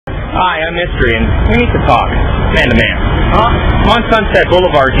Hi, I'm Mystery, and we need to talk, man to man. I'm on Sunset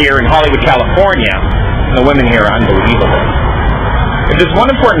Boulevard here in Hollywood, California. The women here are unbelievable. If there's one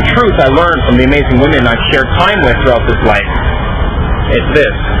important truth I learned from the amazing women I've shared time with throughout this life, it's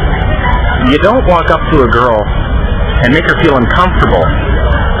this. You don't walk up to a girl and make her feel uncomfortable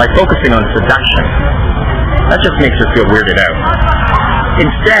by focusing on seduction. That just makes her feel weirded out.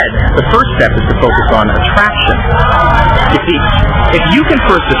 Instead, the first step is to focus on attraction. You see, if you can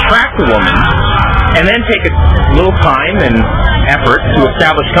first attract a woman, and then take a little time and effort to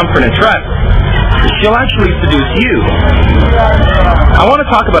establish comfort and trust, she'll actually seduce you. I want to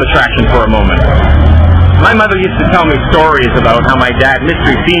talk about attraction for a moment. My mother used to tell me stories about how my dad,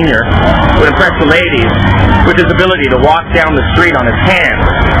 Mystery Sr., would impress the ladies with his ability to walk down the street on his hands.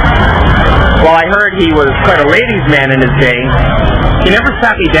 While I heard he was quite a ladies' man in his day, he never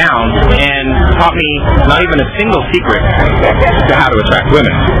sat me down and taught me not even a single secret to how to attract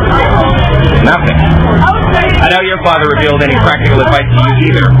women. Nothing. I doubt your father revealed any practical advice to you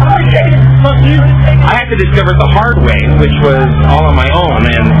either. I had to discover it the hard way, which was all on my own,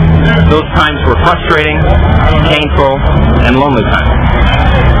 and those times were frustrating, painful, and lonely times.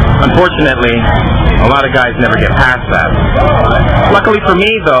 Unfortunately, a lot of guys never get past that. Luckily for me,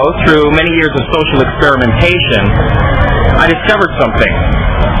 though, through many years of social experimentation, I discovered something.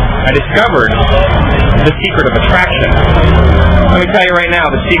 I discovered the secret of attraction. Let me tell you right now,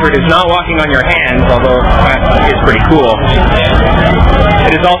 the secret is not walking on your hands, although that is pretty cool.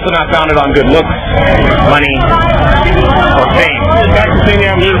 It is also not founded on good looks, money, or fame.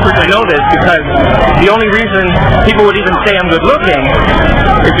 I know this because the only reason people would even say I'm good looking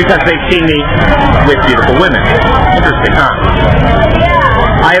is because they've seen me with beautiful women. Interesting, huh?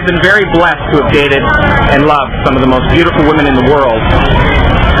 I have been very blessed to have dated and loved some of the most beautiful women in the world.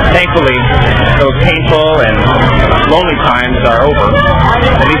 Thankfully, those painful and lonely times are over,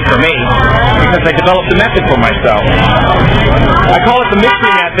 at least for me, because I developed a method for myself. I call it the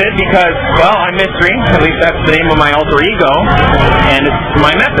Mystery Method because, well, I'm Mystery, at least that's the name of my alter ego, and it's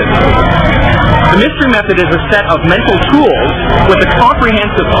my method. The Mystery Method is a set of mental tools with a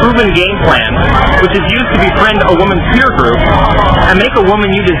comprehensive, proven game plan, which is used to befriend a woman's peer group and make a woman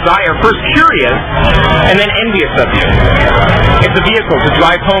you desire first curious and then envious of you. It's a vehicle to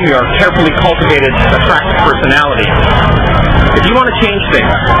drive home your carefully cultivated, attractive personality. If you want to change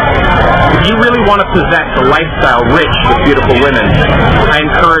things, if you really want to possess a lifestyle rich with beautiful women, I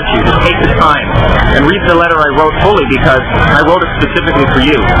encourage you to take the time and read the letter I wrote fully because I wrote it specifically for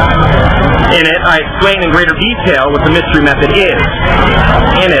you. In it, I explain in greater detail what the Mystery Method is.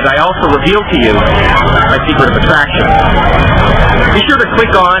 In it, I also reveal to you my secret of attraction. Be sure to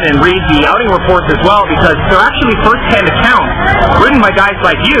click on and read the outing reports as well because they're actually first-hand accounts written by guys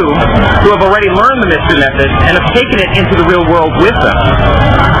like you who have already learned the Mystery Method and have taken it into the real world with them.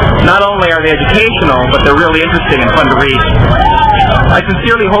 Not only are they educational, but they're really interesting and fun to read. I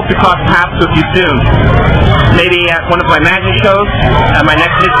sincerely hope to cross paths with you soon. Maybe at one of my magic shows, at my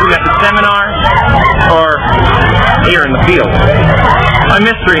next Mystery Method seminar, or here in the field. I'm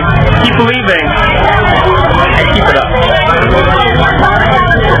Mystery. Keep believing, and keep it up.